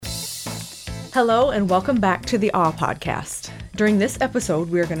Hello and welcome back to the Awe Podcast. During this episode,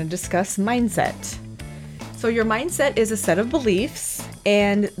 we are going to discuss mindset. So your mindset is a set of beliefs,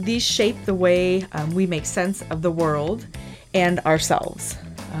 and these shape the way we make sense of the world and ourselves.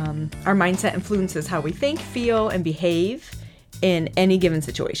 Our mindset influences how we think, feel, and behave in any given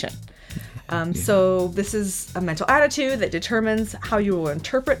situation. So this is a mental attitude that determines how you will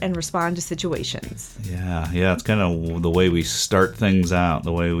interpret and respond to situations. Yeah, it's kind of the way we start things out,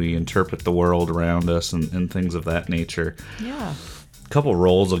 the way we interpret the world around us and things of that nature. Yeah. A couple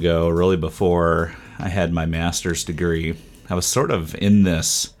roles ago, really before I had my master's degree, I was sort of in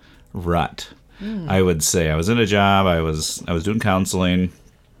this rut. I would say I was in a job, I was doing counseling.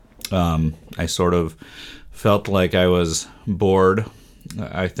 I sort of felt like I was bored,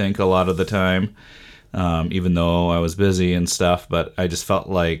 I think, a lot of the time, even though I was busy and stuff. But I just felt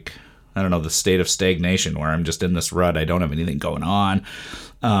like, I don't know, the state of stagnation where I'm just in this rut. I don't have anything going on.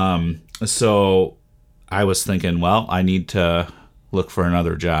 So I was thinking, well, I need to look for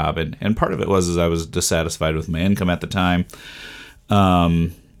another job. And part of it was I was dissatisfied with my income at the time,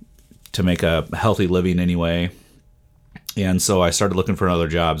 to make a healthy living anyway. And so I started looking for other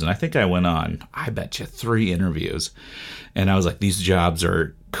jobs, and I think I went on, I bet you, 3 interviews. And I was like, these jobs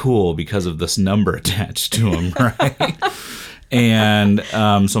are cool because of this number attached to them, right? And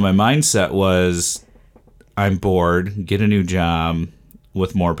so my mindset was, I'm bored, get a new job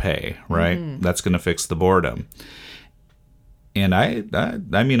with more pay, right? Mm-hmm. That's going to fix the boredom. And I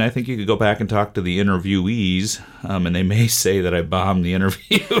mean, I think you could go back and talk to the interviewees, and they may say that I bombed the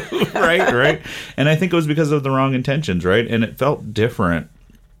interview, right? And I think it was because of the wrong intentions, right? And it felt different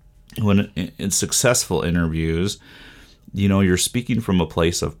when in successful interviews, you know, you're speaking from a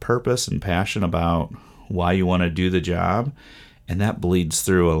place of purpose and passion about why you want to do the job, and that bleeds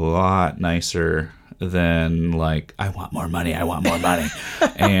through a lot nicer than like, I want more money, and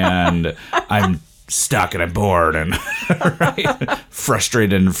I'm stuck and I'm bored and right?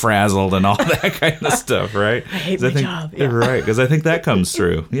 Frustrated and frazzled and all that kind of stuff, right? I hate my job. Yeah. Right, because I think that comes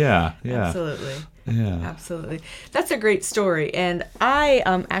through. Yeah. Absolutely. Yeah. Absolutely. That's a great story. And I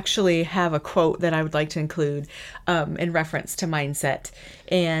actually have a quote that I would like to include in reference to mindset.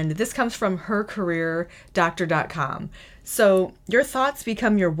 And this comes from hercareerdoctor.com. So your thoughts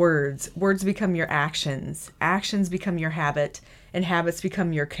become your words become your actions become your habit, and habits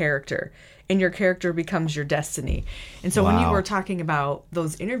become your character. And your character becomes your destiny. And so when you were talking about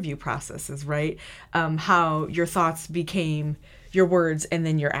those interview processes, right, how your thoughts became your words and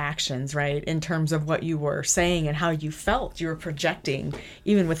then your actions, right, in terms of what you were saying and how you felt you were projecting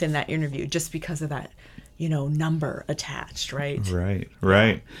even within that interview, just because of that, you know, number attached, right?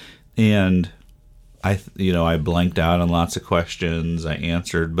 Right. And I blanked out on lots of questions. I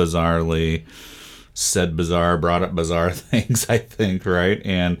answered bizarrely, said bizarre, brought up bizarre things, I think, right?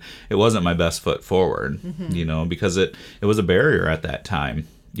 And it wasn't my best foot forward, you know, because it was a barrier at that time.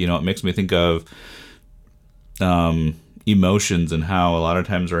 You know, it makes me think of emotions and how a lot of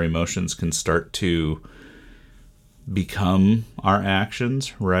times our emotions can start to become our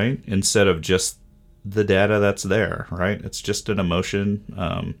actions, right? Instead of just the data that's there, right? It's just an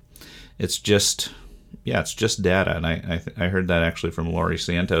emotion. It's just data. And I heard that actually from Laurie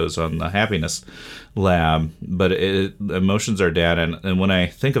Santos on the Happiness Lab. But emotions are data. And when I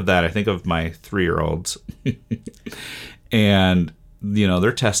think of that, I think of my 3-year-olds. And, you know,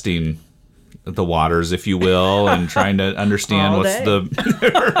 they're testing the waters, if you will, and trying to understand what's the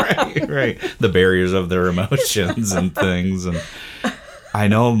the barriers of their emotions and things. And I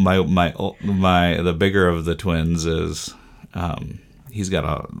know the bigger of the twins is he's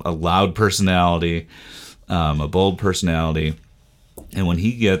got a loud personality, a bold personality, and when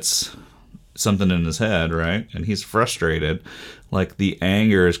he gets something in his head, right, and he's frustrated, like the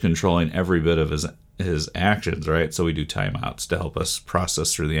anger is controlling every bit of his actions, right? So we do timeouts to help us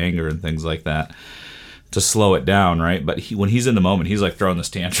process through the anger and things like that to slow it down, right? But when he's in the moment, he's like throwing this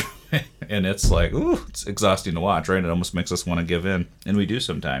tantrum, and it's like, ooh, it's exhausting to watch, right? It almost makes us want to give in, and we do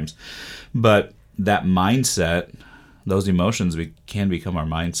sometimes. But that mindset, those emotions can become our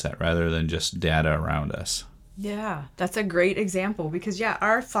mindset rather than just data around us. Yeah, that's a great example because,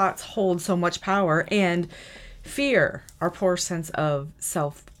 our thoughts hold so much power, and fear, our poor sense of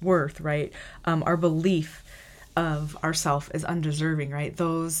self-worth, right? Our belief of ourself is undeserving, right?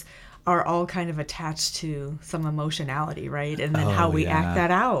 Those are all kind of attached to some emotionality, right? And then how we act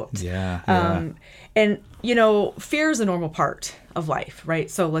that out. Yeah. And, you know, fear is a normal part of life, right?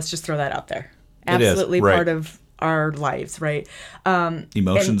 So let's just throw that out there. It is, absolutely right. Part of our lives, right?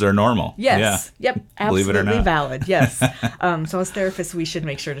 Emotions are normal. Yes. Yeah. Yep. Believe it or Absolutely not. valid. Yes. So as therapists, we should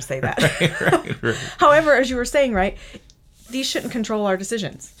make sure to say that. Right. However, as you were saying, right, these shouldn't control our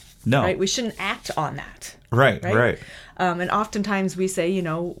decisions. No. Right? We shouldn't act on that. Right. And oftentimes we say,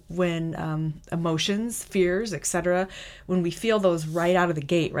 when emotions, fears, etc., when we feel those right out of the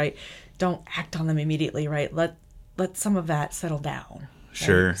gate, right, don't act on them immediately, right? Let some of that settle down.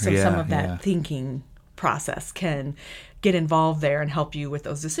 Sure. Right? So some of that thinking process can get involved there and help you with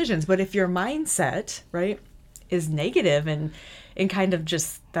those decisions. But if your mindset, right, is negative and kind of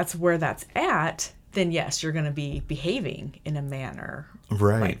just that's where that's at, then yes, you're going to be behaving in a manner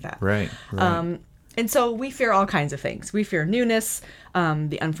like that. Right. And so we fear all kinds of things. We fear newness,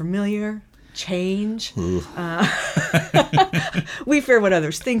 the unfamiliar, change. We fear what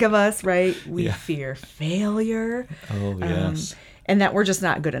others think of us, right? We fear failure. Oh, yes. And that we're just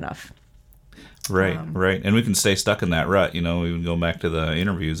not good enough. Right. And we can stay stuck in that rut. We can go back to the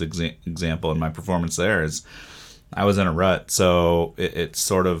interviews example, and my performance there is I was in a rut, so it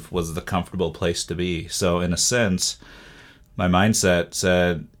sort of was the comfortable place to be. So in a sense, my mindset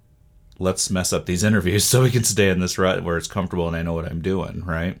said, let's mess up these interviews so we can stay in this rut where it's comfortable and I know what I'm doing,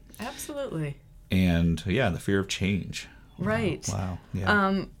 right? Absolutely. And the fear of change. Right. Wow.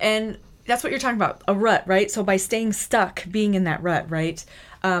 Yeah. And that's what you're talking about, a rut, right? So by staying stuck, being in that rut, right?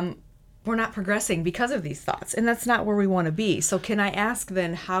 We're not progressing because of these thoughts, and that's not where we want to be. So can I ask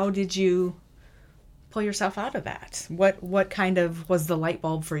then, how did you pull yourself out of that? What kind of was the light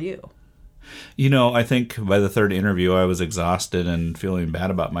bulb for you? I think by the third interview, I was exhausted and feeling bad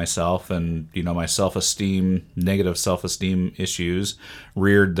about myself, and my negative self-esteem issues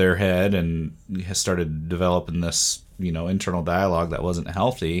reared their head and started developing this, internal dialogue that wasn't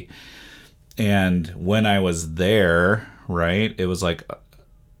healthy. And when I was there, right, it was like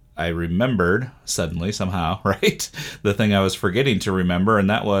I remembered suddenly somehow, right, the thing I was forgetting to remember, and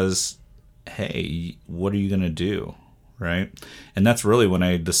that was, hey, what are you going to do, right? And that's really when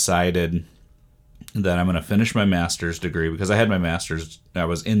I decided that I'm going to finish my master's degree, because I had my master's, I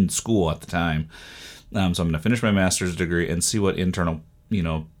was in school at the time, so I'm going to finish my master's degree and see what internal,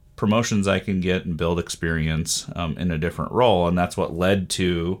 promotions I can get and build experience in a different role. And that's what led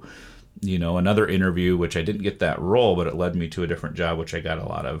to another interview, which I didn't get that role, but it led me to a different job, which I got a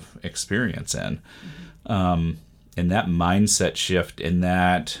lot of experience in. And that mindset shift and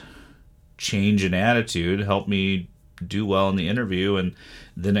that change in attitude helped me do well in the interview. And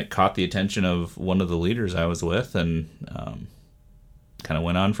then it caught the attention of one of the leaders I was with, and kind of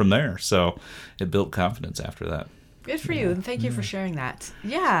went on from there. So it built confidence after that. Good for you. And thank you for sharing that.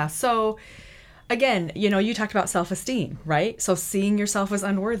 Yeah. So again, you talked about self-esteem, right? So seeing yourself as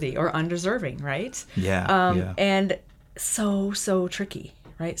unworthy or undeserving, right? Yeah. And so tricky,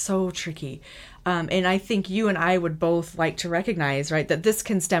 right? So tricky. And I think you and I would both like to recognize, right, that this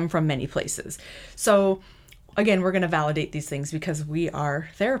can stem from many places. So again, we're going to validate these things because we are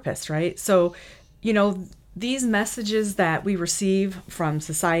therapists, right? So, these messages that we receive from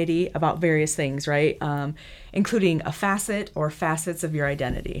society about various things, right? Including a facet or facets of your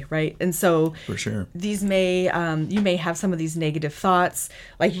identity, right? And so for sure, these may, you may have some of these negative thoughts,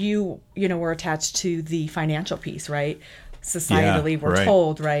 like we're attached to the financial piece, right? Societally, we're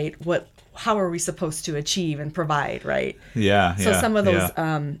told, right? How are we supposed to achieve and provide, right? So some of those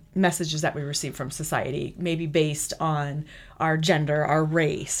messages that we receive from society may be based on our gender, our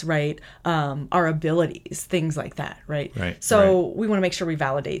race, right? Our abilities, things like that, right? So we want to make sure we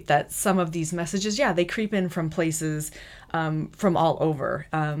validate that some of these messages, they creep in from places from all over.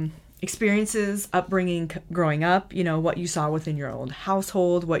 Experiences, upbringing, growing up, what you saw within your own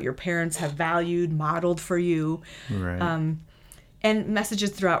household, what your parents have valued, modeled for you. And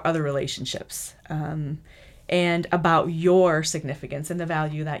messages throughout other relationships, and about your significance and the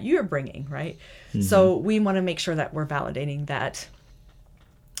value that you're bringing, right? Mm-hmm. So we want to make sure that we're validating that,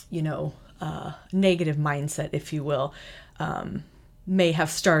 negative mindset, if you will, may have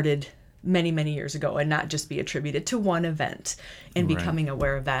started many, many years ago and not just be attributed to one event, and becoming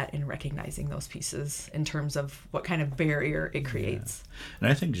aware of that and recognizing those pieces in terms of what kind of barrier it creates. And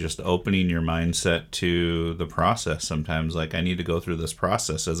I think just opening your mindset to the process sometimes, like I need to go through this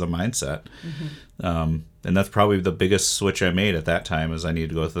process as a mindset. And that's probably the biggest switch I made at that time, is I needed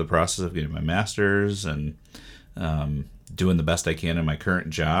to go through the process of getting my master's and doing the best I can in my current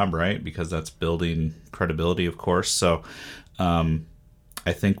job, right? Because that's building credibility, of course. So,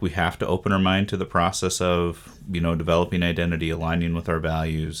 I think we have to open our mind to the process of, developing identity, aligning with our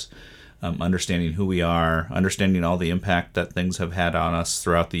values, understanding who we are, understanding all the impact that things have had on us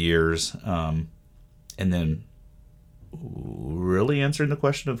throughout the years, and then really answering the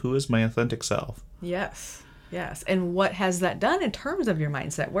question of who is my authentic self. Yes. And what has that done in terms of your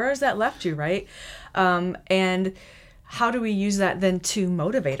mindset? Where has that left you, right? And how do we use that then to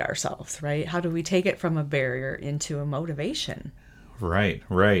motivate ourselves, right? How do we take it from a barrier into a motivation? Right.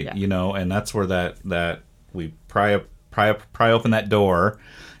 Yeah. You know, and that's where that we pry open that door,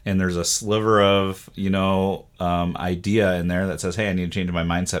 and there's a sliver of, idea in there that says, hey, I need to change my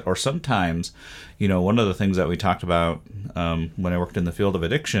mindset. Or sometimes, one of the things that we talked about when I worked in the field of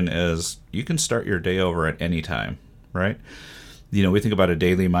addiction is you can start your day over at any time, right? We think about a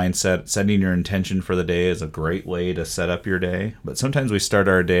daily mindset. Setting your intention for the day is a great way to set up your day. But sometimes we start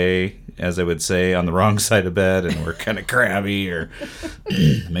our day, as I would say, on the wrong side of bed, and we're kind of crabby, or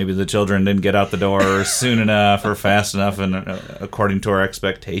maybe the children didn't get out the door soon enough or fast enough and according to our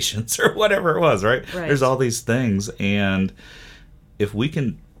expectations, or whatever it was, right? There's all these things. And if we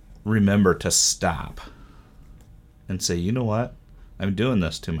can remember to stop and say, you know what? I'm doing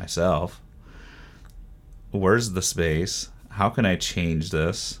this to myself. Where's the space? How can I change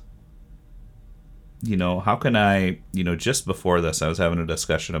this? How can I, just before this, I was having a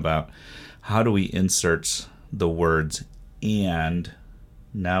discussion about how do we insert the words and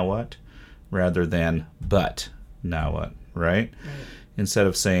now what rather than but now what, right? Instead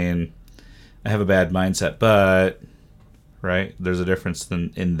of saying I have a bad mindset, but, right, there's a difference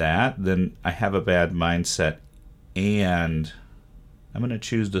in that. Then I have a bad mindset and I'm going to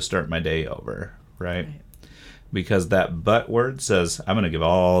choose to start my day over, right? Because that but word says, I'm going to give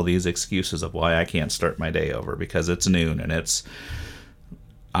all these excuses of why I can't start my day over because it's noon and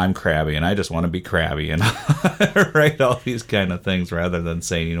I'm crabby and I just want to be crabby and right, all these kind of things, rather than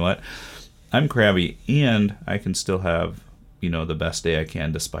saying, you know what, I'm crabby and I can still have, the best day I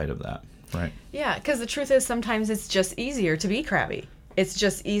can despite of that, right? Yeah, because the truth is sometimes it's just easier to be crabby. It's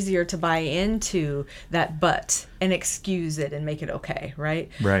just easier to buy into that but and excuse it and make it okay,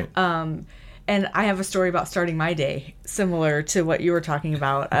 right? Right. And I have a story about starting my day, similar to what you were talking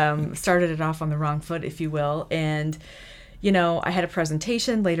about. Started it off on the wrong foot, if you will. And, I had a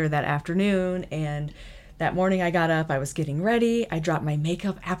presentation later that afternoon. And that morning I got up, I was getting ready. I dropped my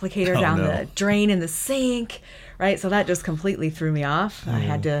makeup applicator down the drain in the sink, right? So that just completely threw me off. I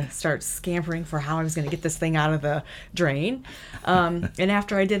had to start scampering for how I was going to get this thing out of the drain. And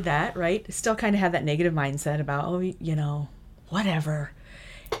after I did that, right, still kind of had that negative mindset about, whatever.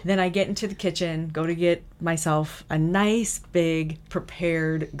 Then I get into the kitchen, go to get myself a nice, big,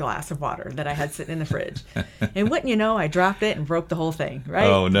 prepared glass of water that I had sitting in the fridge. And wouldn't you know, I dropped it and broke the whole thing, right?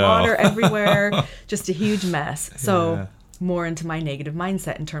 Oh, no. Water everywhere, just a huge mess. So more into my negative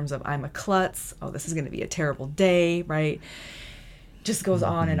mindset in terms of I'm a klutz. Oh, this is going to be a terrible day, right? Just goes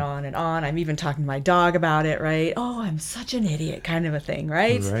on and on and on. I'm even talking to my dog about it, right? Oh, I'm such an idiot, kind of a thing,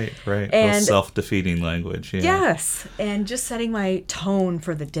 right? Right. And self-defeating language. Yeah. Yes, and just setting my tone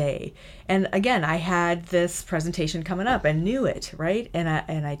for the day. And again, I had this presentation coming up and knew it, right? And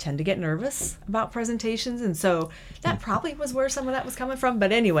I tend to get nervous about presentations, and so that probably was where some of that was coming from.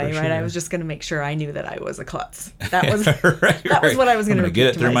 But anyway, right? I was just going to make sure I knew that I was a klutz. That was was what I was going to get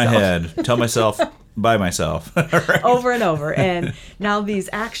it through my head. Tell myself. By myself. Right. Over and over. And now these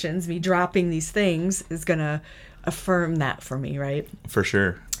actions, me dropping these things, is going to affirm that for me, right? For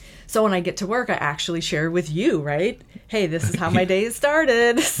sure. So when I get to work, I actually share with you, right? Hey, this is how my day has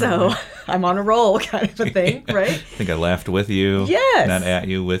started. So I'm on a roll, kind of a thing, right? I think I laughed with you. Yes. Not at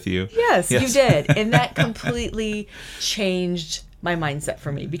you, with you. Yes, you did. And that completely changed my mindset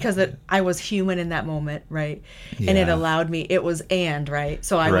for me because I was human in that moment, right? Yeah. And it allowed me, it was right?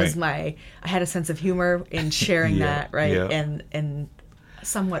 So I had a sense of humor in sharing that, right? Yeah. And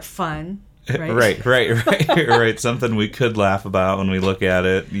somewhat fun. Right. Something we could laugh about when we look at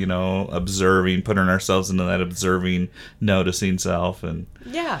it, observing, putting ourselves into that observing, noticing self, and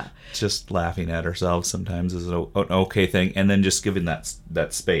just laughing at ourselves sometimes is an okay thing, and then just giving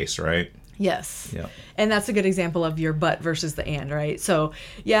that space, right? Yes. Yeah. And that's a good example of your but versus the and, right? So,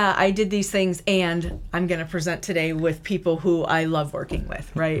 yeah, I did these things and I'm going to present today with people who I love working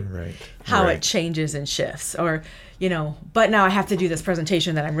with, right? Right. How it changes and shifts. Or, but now I have to do this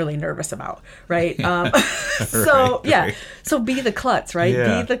presentation that I'm really nervous about, right? So be the klutz, right?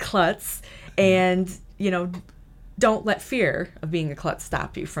 Yeah. Be the klutz and, don't let fear of being a klutz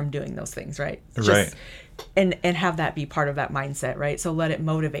stop you from doing those things, right? Right. And have that be part of that mindset, right? So let it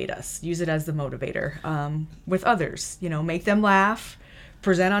motivate us. Use it as the motivator with others. Make them laugh.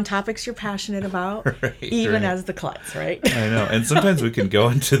 Present on topics you're passionate about, even as the klutz, right? I know. And sometimes we can go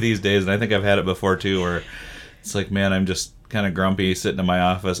into these days, and I think I've had it before too, where it's like, man, I'm just kind of grumpy sitting in my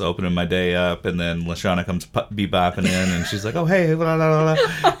office opening my day up, and then LaShawna comes bebopping in, and she's like, oh, hey, blah, blah, blah,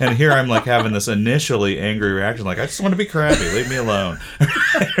 blah. And here I'm like having this initially angry reaction, like, I just want to be crabby, leave me alone.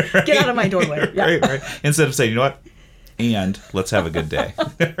 Right? Get out of my doorway. Yeah. Right. Instead of saying, you know what, and let's have a good day.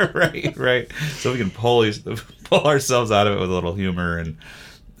 Right. So we can pull pull ourselves out of it with a little humor, and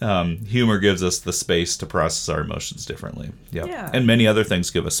humor gives us the space to process our emotions differently. Yep. Yeah. And many other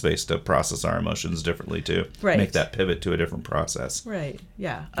things give us space to process our emotions differently too. Right. Make that pivot to a different process. Right.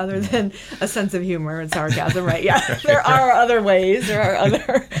 Yeah. Other than a sense of humor and sarcasm, right? Yeah. There are other ways. There are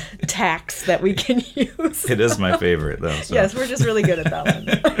other tacks that we can use. It is my favorite though. So. Yes, we're just really good at that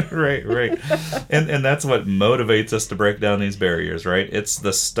one. Right. And that's what motivates us to break down these barriers, right? It's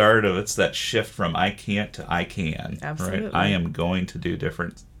the start of, it's that shift from I can't to I can. Absolutely. Right? I am going to do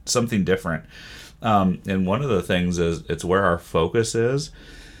something different. And one of the things is it's where our focus is.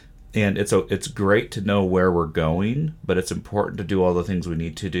 And it's great to know where we're going, but it's important to do all the things we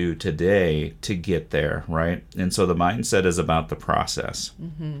need to do today to get there, right? And so the mindset is about the process.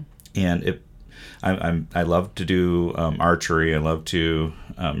 Mm-hmm. And I love to do archery. I love to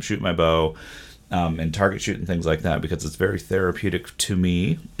shoot my bow and target shoot and things like that because it's very therapeutic to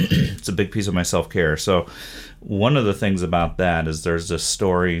me. It's a big piece of my self-care. So one of the things about that is there's this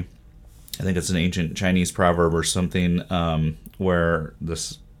story, I think it's an ancient Chinese proverb or something, where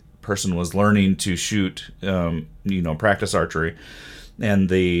this person was learning to shoot, practice archery. And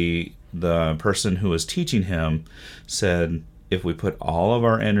the person who was teaching him said, if we put all of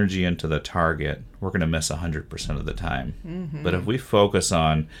our energy into the target, we're going to miss 100% of the time. Mm-hmm. But if we focus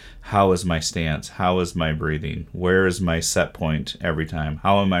on how is my stance, how is my breathing, where is my set point every time,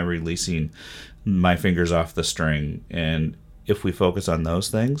 how am I releasing my fingers off the string, and if we focus on those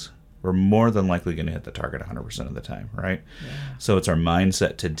things, we're more than likely going to hit the target 100% of the time, right? Yeah. So it's our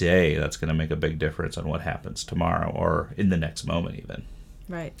mindset today that's going to make a big difference on what happens tomorrow or in the next moment even.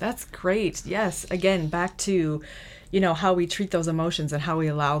 Right. That's great. Yes. Again, back to how we treat those emotions and how we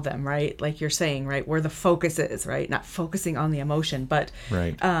allow them, right? Like you're saying, right? Where the focus is, right? Not focusing on the emotion, but,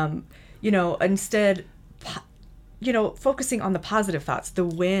 right. Instead, focusing on the positive thoughts, the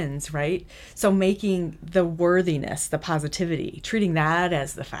wins, right? So making the worthiness, the positivity, treating that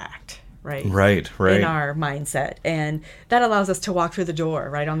as the fact, right? Right. In our mindset. And that allows us to walk through the door,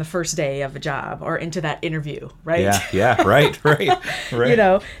 right? On the first day of a job or into that interview, right? Yeah. Right.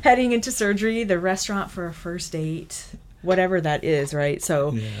 Heading into surgery, the restaurant for a first date, whatever that is, right?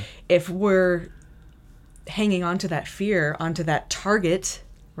 So if we're hanging on to that fear, onto that target,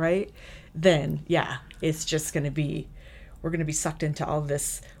 right? Then, it's just going to be, we're going to be sucked into all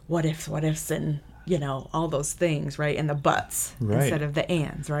this what ifs and, all those things, right? And the buts instead of the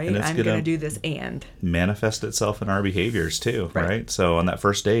ands, right? I'm going to do this and. Manifest itself in our behaviors too, right? So on that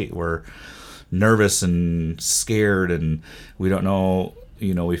first date, we're nervous and scared and we don't know,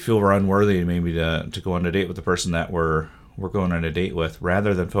 we feel we're unworthy maybe to go on a date with the person that we're going on a date with,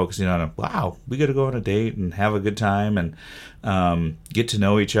 rather than focusing on, wow, we got to go on a date and have a good time and get to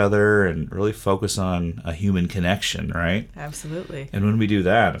know each other and really focus on a human connection, right? Absolutely. And when we do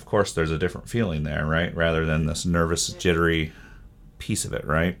that, of course, there's a different feeling there, right? Rather than this nervous, jittery piece of it,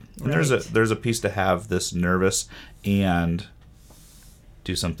 right? And there's a piece to have this nervous and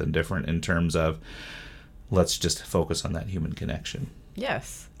do something different in terms of let's just focus on that human connection.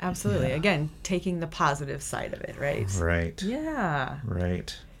 Yes, absolutely. Yeah. Again, taking the positive side of it, right? Right. Yeah.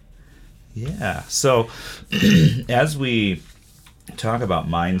 Right. Yeah. So as we talk about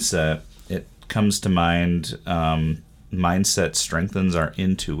mindset, it comes to mind mindset strengthens our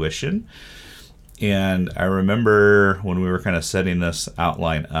intuition. And I remember when we were kind of setting this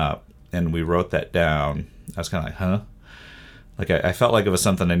outline up and we wrote that down, I was kind of like, huh? Like I felt like it was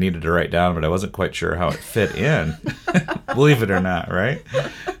something I needed to write down, but I wasn't quite sure how it fit in. Believe it or not, right?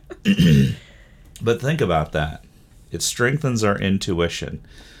 But think about that. It strengthens our intuition.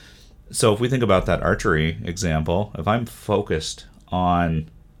 So if we think about that archery example, if I'm focused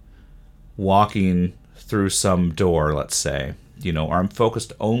on walking through some door, let's say, or I'm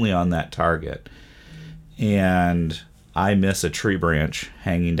focused only on that target, and I miss a tree branch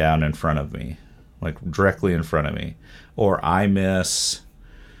hanging down in front of me, like directly in front of me, or I'm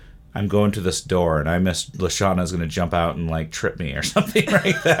going to this door and I miss Lashana's going to jump out and like trip me or something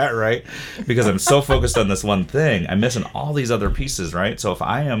like that, right? Because I'm so focused on this one thing, I'm missing all these other pieces, right? So if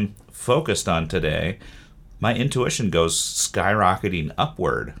I am focused on today, my intuition goes skyrocketing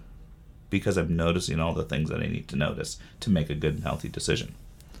upward because I'm noticing all the things that I need to notice to make a good and healthy decision.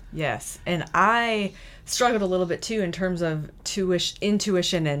 Yes. And I struggled a little bit too in terms of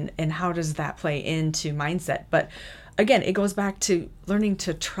intuition and how does that play into mindset. But again, it goes back to learning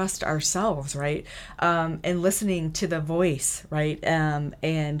to trust ourselves, right? And listening to the voice, right?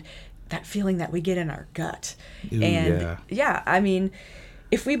 And that feeling that we get in our gut. Ooh, and I mean,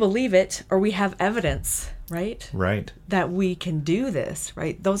 if we believe it or we have evidence, right? Right. That we can do this,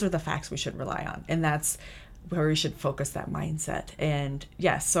 right? Those are the facts we should rely on. And that's where we should focus that mindset. And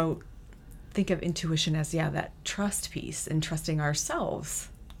yes, so think of intuition as, that trust piece and trusting ourselves.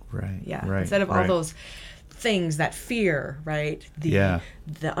 Right. Yeah. Right. Instead of all those things, that fear, right? The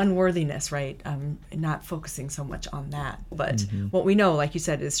unworthiness, right? Not focusing so much on that. But what we know, like you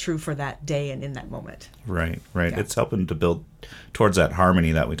said, is true for that day and in that moment. Right. Yeah. It's helping to build towards that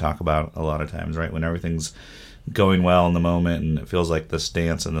harmony that we talk about a lot of times, right? When everything's going well in the moment and it feels like this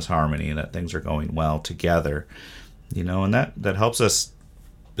dance and this harmony, that things are going well together, and that helps us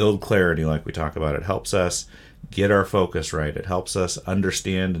build clarity, like we talk about. It helps us get our focus right. It helps us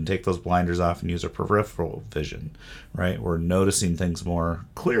understand and take those blinders off and use our peripheral vision, right? We're noticing things more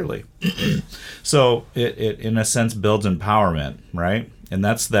clearly. So it in a sense builds empowerment, right? And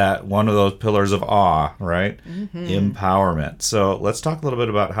that's that one of those pillars of awe, right? Empowerment. So let's talk a little bit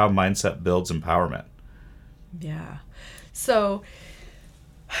about how mindset builds empowerment. Yeah. So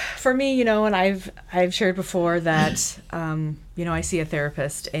for me, and I've shared before that, I see a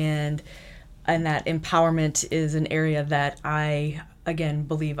therapist, and that empowerment is an area that I, again,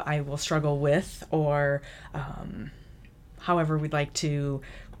 believe I will struggle with, or however we'd like to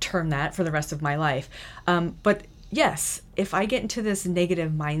term that, for the rest of my life. But yes, if I get into this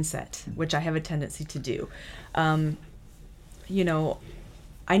negative mindset, which I have a tendency to do,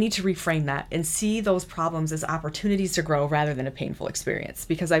 I need to reframe that and see those problems as opportunities to grow rather than a painful experience.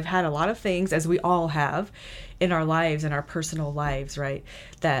 Because I've had a lot of things, as we all have, in our lives, in our personal lives, right,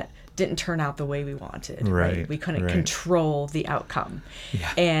 that didn't turn out the way we wanted. Right. We couldn't control the outcome.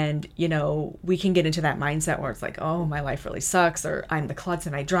 Yeah. And, we can get into that mindset where it's like, oh, my life really sucks, or I'm the klutz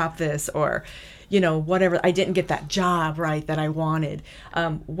and I dropped this, or, whatever, I didn't get that job, right, that I wanted.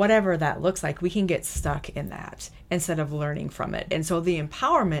 Whatever that looks like, we can get stuck in that instead of learning from it. And so the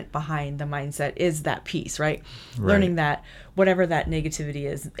empowerment behind the mindset is that piece, right? Learning that whatever that negativity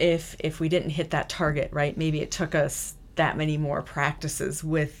is, if we didn't hit that target, right, maybe it took us that many more practices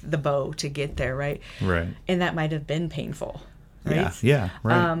with the bow to get there, right? Right. And that might have been painful, right? Yeah,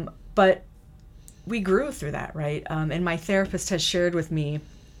 right. But we grew through that, right? And my therapist has shared with me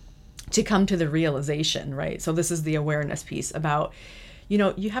to come to the realization, right? So this is the awareness piece about,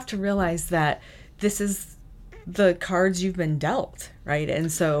 you have to realize that this is the cards you've been dealt, right?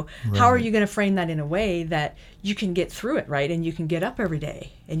 And so how are you going to frame that in a way that you can get through it, right? And you can get up every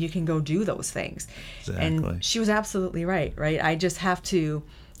day and you can go do those things. Exactly. And she was absolutely right? I just have to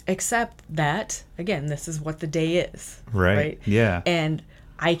accept that, again, this is what the day is. Right? Yeah. And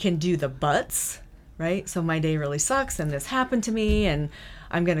I can do the buts, right? So my day really sucks and this happened to me and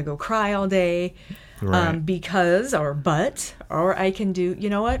I'm going to go cry all day because, or I can do, you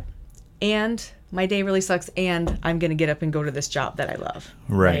know what? And my day really sucks, and I'm going to get up and go to this job that I love.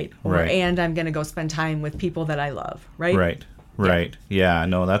 Right. And I'm going to go spend time with people that I love. Right. Yeah,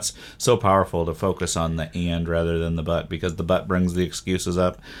 no, that's so powerful to focus on the and rather than the but, because the but brings the excuses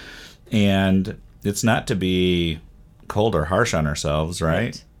up. And it's not to be cold or harsh on ourselves,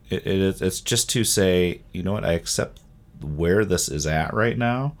 right? It's just to say, you know what, I accept where this is at right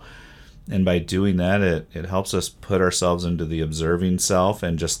now. And by doing that, it helps us put ourselves into the observing self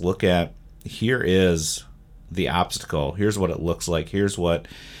and just look at, here is the obstacle. Here's what it looks like. Here's what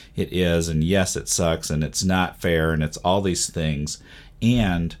it is. And yes, it sucks and it's not fair and it's all these things.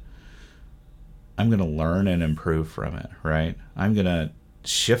 And I'm going to learn and improve from it, right? I'm going to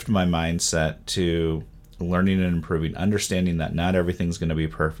shift my mindset to learning and improving, understanding that not everything's going to be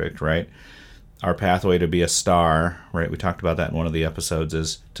perfect, right? Our pathway to be a star, right? We talked about that in one of the episodes,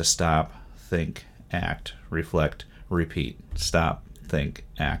 is to stop, think, act, reflect, repeat. Stop, think,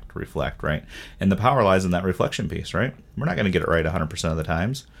 act, reflect, right? And the power lies in that reflection piece, right? We're not going to get it right 100% of the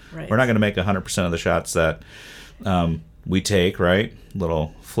times. Right. We're not going to make 100% of the shots that we take, right?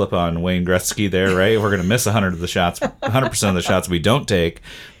 Little flip on Wayne Gretzky there, right? We're going to miss 100% of the shots we don't take,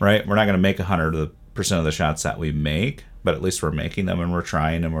 right? We're not going to make 100% of the shots that we make, but at least we're making them and we're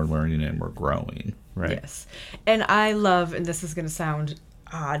trying and we're learning and we're growing, right? Yes. And I love, and this is going to sound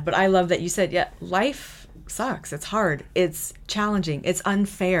odd, but I love that you said, life sucks. It's hard. It's challenging. It's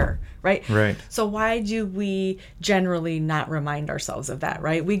unfair, right? Right. So why do we generally not remind ourselves of that,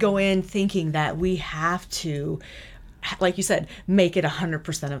 right? We go in thinking that we have to, like you said, make it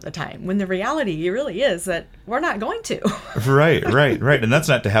 100% of the time, when the reality really is that we're not going to. Right. And that's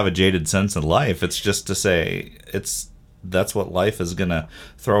not to have a jaded sense of life. It's just to say that's what life is going to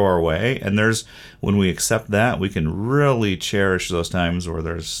throw our way. And when we accept that, we can really cherish those times where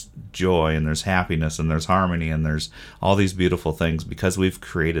there's joy and there's happiness and there's harmony and there's all these beautiful things, because we've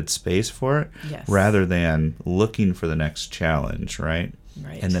created space for it. Yes. Rather than looking for the next challenge, right?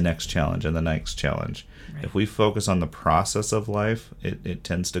 Right. and the next challenge and the next challenge. Right. If we focus on the process of life, it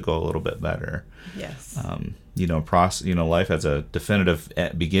tends to go a little bit better. Yes. Life has a definitive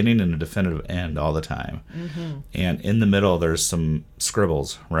beginning and a definitive end all the time. Mm-hmm. And in the middle, there's some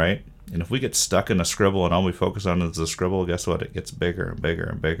scribbles, right? And if we get stuck in a scribble and all we focus on is the scribble, guess what? It gets bigger and bigger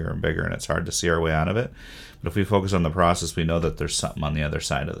and bigger and bigger, and it's hard to see our way out of it. But if we focus on the process, we know that there's something on the other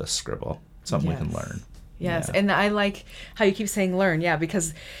side of this scribble, something we can learn. Yes, Yeah. and I like how you keep saying learn,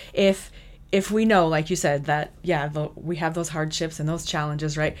 because if we know, like you said, that, we have those hardships and those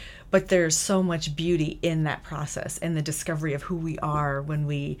challenges, right? But there's so much beauty in that process and the discovery of who we are when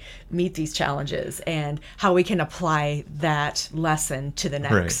we meet these challenges and how we can apply that lesson to the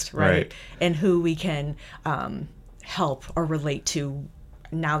next, right? And who we can help or relate to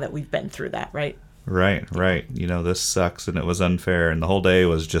now that we've been through that, right? Right. This sucks and it was unfair and the whole day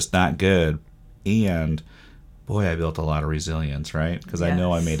was just not good. And boy, I built a lot of resilience, right? Because I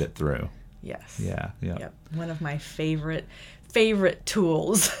know I made it through. Yes. Yeah. Yep. One of my favorite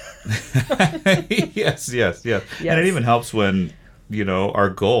tools. Yes. And it even helps when, our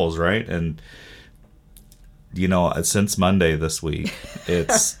goals, right? And, since Monday this week,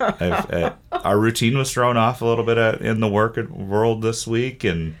 it's our routine was thrown off a little bit in the work world this week.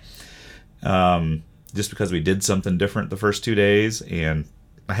 And just because we did something different the first 2 days, and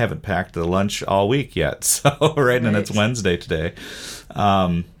I haven't packed the lunch all week yet. So, right. And it's Wednesday today.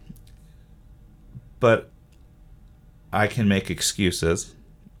 But I can make excuses,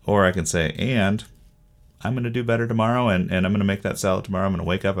 or I can say, and I'm going to do better tomorrow, and I'm going to make that salad tomorrow. I'm going to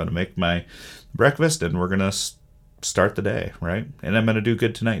wake up and make my breakfast, and we're going to start the day, right? And I'm going to do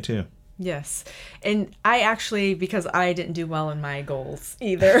good tonight, too. Yes. And I actually, because I didn't do well in my goals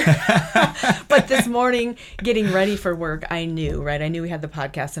either, but this morning getting ready for work, I knew, right? I knew we had the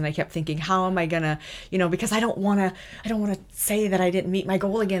podcast, and I kept thinking, how am I going to, because I don't want to say that I didn't meet my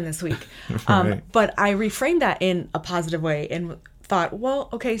goal again this week. Right. But I reframed that in a positive way and thought, well,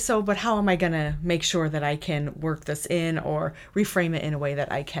 okay, but how am I going to make sure that I can work this in or reframe it in a way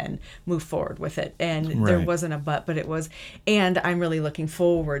that I can move forward with it? And there wasn't a but it was, and I'm really looking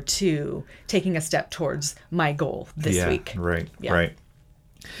forward to taking a step towards my goal this week. Right.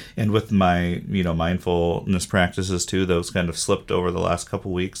 And with my, mindfulness practices too, those kind of slipped over the last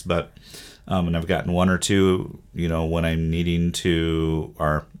couple weeks, but, and I've gotten one or two, when I'm needing to,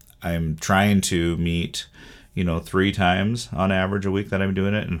 or I'm trying to meet 3 times on average a week that I'm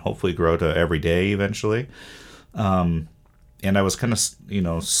doing it, and hopefully grow to every day eventually. And I was kind of,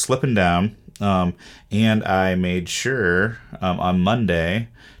 slipping down. And I made sure on Monday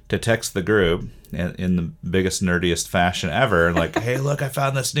to text the group in the biggest, nerdiest fashion ever. Like, hey, look, I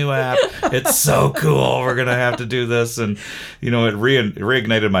found this new app. It's so cool. We're going to have to do this. And, it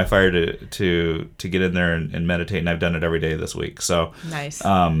reignited my fire to get in there and meditate. And I've done it every day this week. So nice.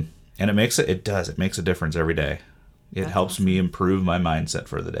 And it makes a difference every day. It helps me improve my mindset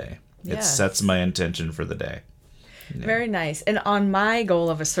for the day. It sets my intention for the day. Yeah. Very nice. And on my goal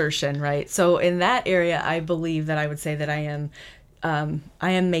of assertion, right? So in that area, I believe that I would say that I am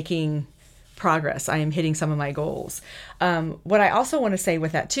making progress. I am hitting some of my goals. What I also want to say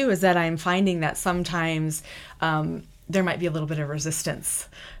with that too is that I'm finding that sometimes there might be a little bit of resistance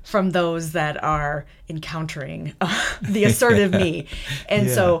from those that are encountering the assertive me. And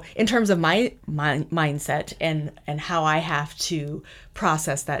so in terms of my mindset and how I have to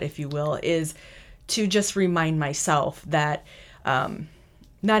process that, if you will, is to just remind myself that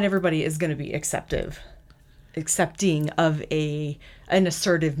not everybody is going to be accepting of an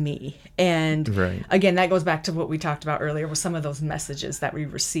assertive me. And again, that goes back to what we talked about earlier with some of those messages that we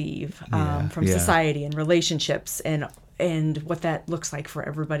receive from society and relationships, and what that looks like for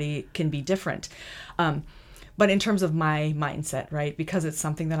everybody can be different. But in terms of my mindset, right, because it's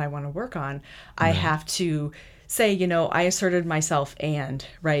something that I want to work on, I have to say, I asserted myself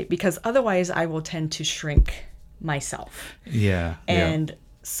right, because otherwise I will tend to shrink myself. And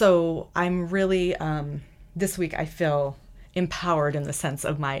so I'm really, this week I feel empowered in the sense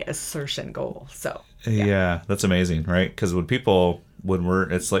of my assertion goal. So that's amazing, right? Because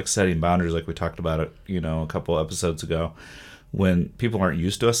it's like setting boundaries, like we talked about it, a couple episodes ago. When people aren't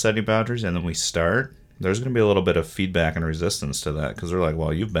used to us setting boundaries, and then we start, there's going to be a little bit of feedback and resistance to that, because they're like,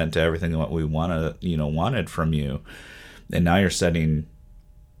 well, you've been to everything that we wanted from you, and now you're setting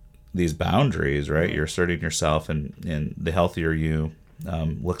these boundaries, right? You're asserting yourself, and the healthier you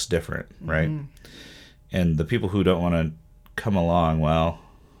looks different, right? Mm-hmm. And the people who don't want to come along, well,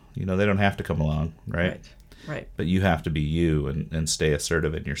 they don't have to come along, right? Right. But you have to be you and stay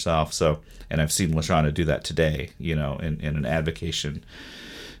assertive in yourself. So, and I've seen LaShawna do that today, in an advocating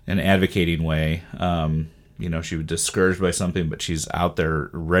way. she was discouraged by something, but she's out there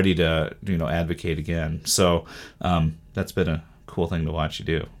ready to, advocate again. So that's been a cool thing to watch you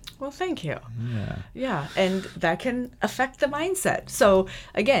do. Well, thank you. Yeah. And that can affect the mindset. So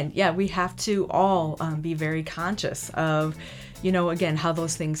again, we have to all be very conscious of, again, how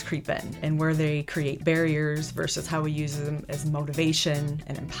those things creep in and where they create barriers versus how we use them as motivation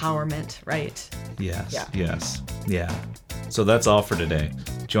and empowerment, right? Yes. Yeah. So that's all for today.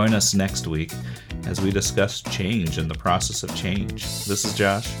 Join us next week as we discuss change and the process of change. This is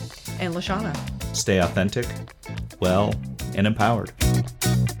Josh. And Lashana. Stay authentic, well, and empowered.